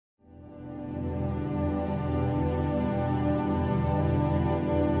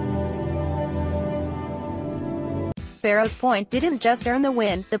Sparrows Point didn't just earn the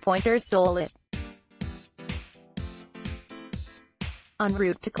win, the Pointers stole it. En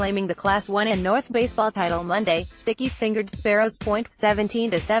route to claiming the Class 1 North baseball title Monday, sticky-fingered Sparrows Point,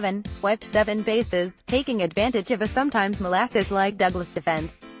 17-7, swept 7 bases, taking advantage of a sometimes molasses-like Douglas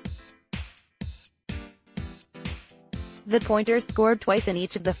defense. The Pointers scored twice in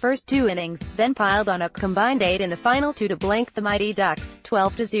each of the first 2 innings, then piled on a combined 8 in the final 2 to blank the mighty Ducks,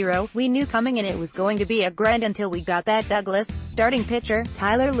 12-0. We knew coming in it was going to be a grind until we got that Douglas. Starting pitcher,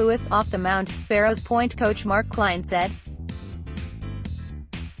 Tyler Lewis, off the mound, Sparrows Point coach Mark Klein said.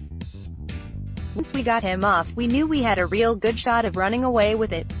 Once we got him off, we knew we had a real good shot of running away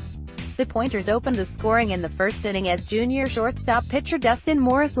with it. The Pointers opened the scoring in the first inning as junior shortstop pitcher Dustin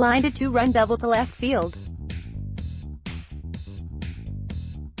Morris lined a 2-run double to left field.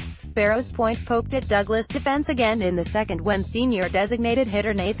 Sparrows Point poked at Douglas' defense again in the second when senior designated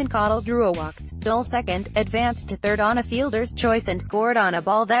hitter Nathan Cottle drew a walk, stole second, advanced to third on a fielder's choice and scored on a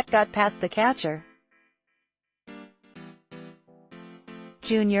ball that got past the catcher.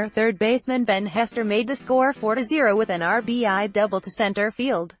 Junior third baseman Ben Hester made the score 4-0 with an RBI double to center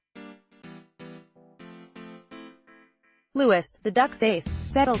field. Lewis, the Ducks' ace,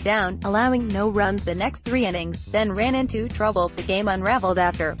 settled down, allowing no runs the next 3 innings, then ran into trouble. The game unraveled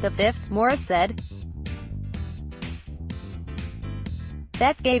after the 5th, Morris said.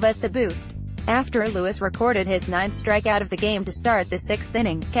 That gave us a boost. After Lewis recorded his 9th strikeout of the game to start the 6th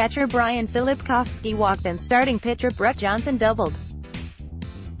inning, catcher Brian Filipkowski walked and starting pitcher Brett Johnson doubled.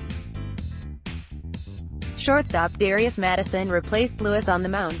 Shortstop Darius Madison replaced Lewis on the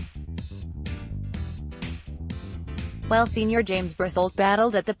mound, while senior James Berthold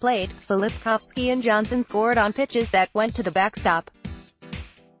battled at the plate. Filipkowski and Johnson scored on pitches that went to the backstop.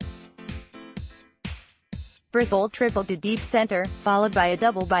 Berthold tripled to deep center, followed by a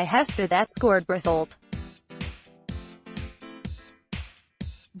double by Hester that scored Berthold.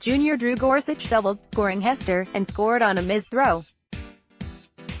 Junior Drew Gorsuch doubled, scoring Hester, and scored on a missed throw.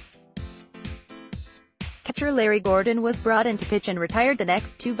 Catcher Larry Gordon was brought in to pitch and retired the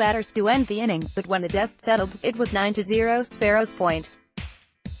next 2 batters to end the inning, but when the dust settled, it was 9-0 Sparrows Point.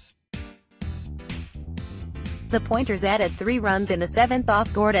 The Pointers added 3 runs in the 7th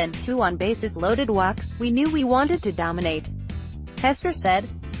off Gordon, 2 on bases loaded walks. We knew we wanted to dominate, Hester said.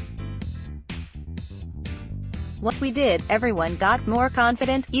 Once we did, everyone got more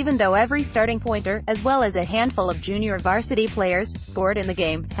confident, even though every starting Pointer, as well as a handful of junior varsity players, scored in the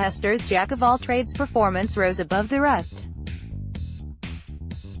game. Hester's jack-of-all-trades performance rose above the rest.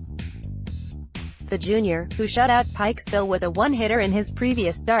 The junior, who shut out Pikesville with a 1-hitter in his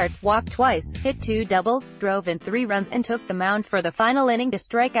previous start, walked twice, hit 2 doubles, drove in 3 runs and took the mound for the final inning to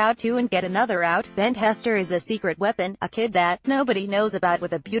strike out 2 and get another out. Ben Hester is a secret weapon, a kid that nobody knows about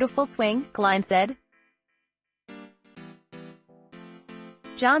with a beautiful swing, Klein said.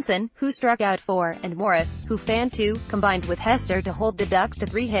 Johnson, who struck out 4, and Morris, who fanned 2, combined with Hester to hold the Ducks to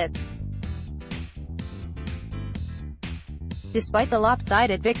 3 hits. Despite the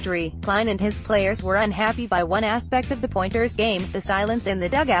lopsided victory, Klein and his players were unhappy by one aspect of the Pointers' game, the silence in the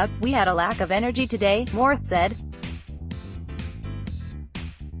dugout. We had a lack of energy today, Morris said.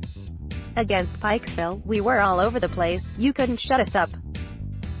 Against Pikesville, we were all over the place. You couldn't shut us up.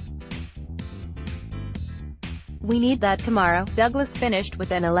 We need that tomorrow. Douglas finished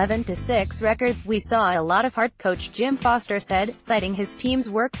with an 11-6 record. We saw a lot of heart, Coach Jim Foster said, citing his team's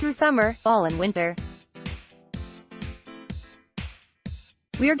work through summer, fall and winter.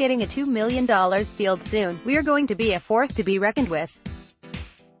 We're getting a $2 million field soon. We're going to be a force to be reckoned with.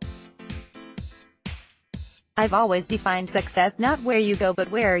 I've always defined success not where you go but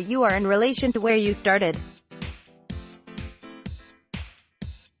where you are in relation to where you started.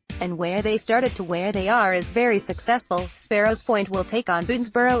 And where they started to where they are is very successful. Sparrows Point will take on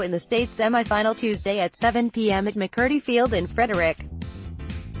Boonesboro in the state semifinal Tuesday at 7 p.m. at McCurdy Field in Frederick.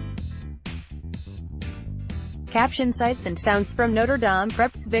 Caption: Sights and sounds from Notre Dame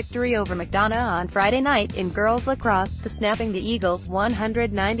Prep's victory over McDonough on Friday night in girls lacrosse, the snapping the Eagles'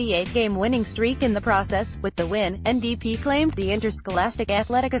 198-game winning streak in the process. With the win, NDP claimed the Interscholastic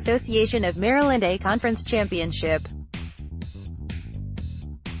Athletic Association of Maryland A Conference Championship.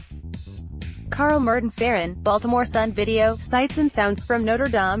 Carl Merton Farron, Baltimore Sun video, sights and sounds from Notre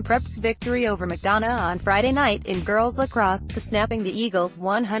Dame Prep's victory over McDonough on Friday night in girls lacrosse, the snapping the Eagles'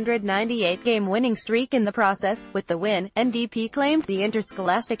 198-game winning streak in the process. With the win, NDP claimed the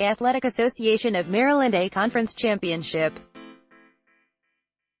Interscholastic Athletic Association of Maryland A Conference Championship.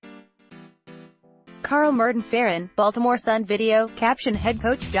 Carl Merton Farron, Baltimore Sun video, caption: Head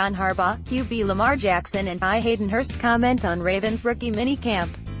coach John Harbaugh, QB Lamar Jackson and I. Hayden Hurst comment on Ravens rookie minicamp.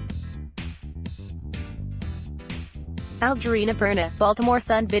 Algerina Perna, Baltimore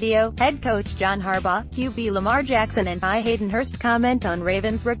Sun video, head coach John Harbaugh, QB Lamar Jackson and I. Hayden Hurst comment on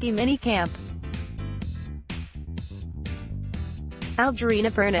Ravens rookie minicamp.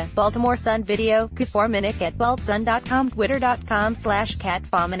 Algerina Perna, Baltimore Sun video, Kat4Minnick at baltsun.com,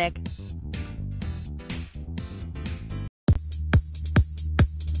 twitter.com/katfominnick.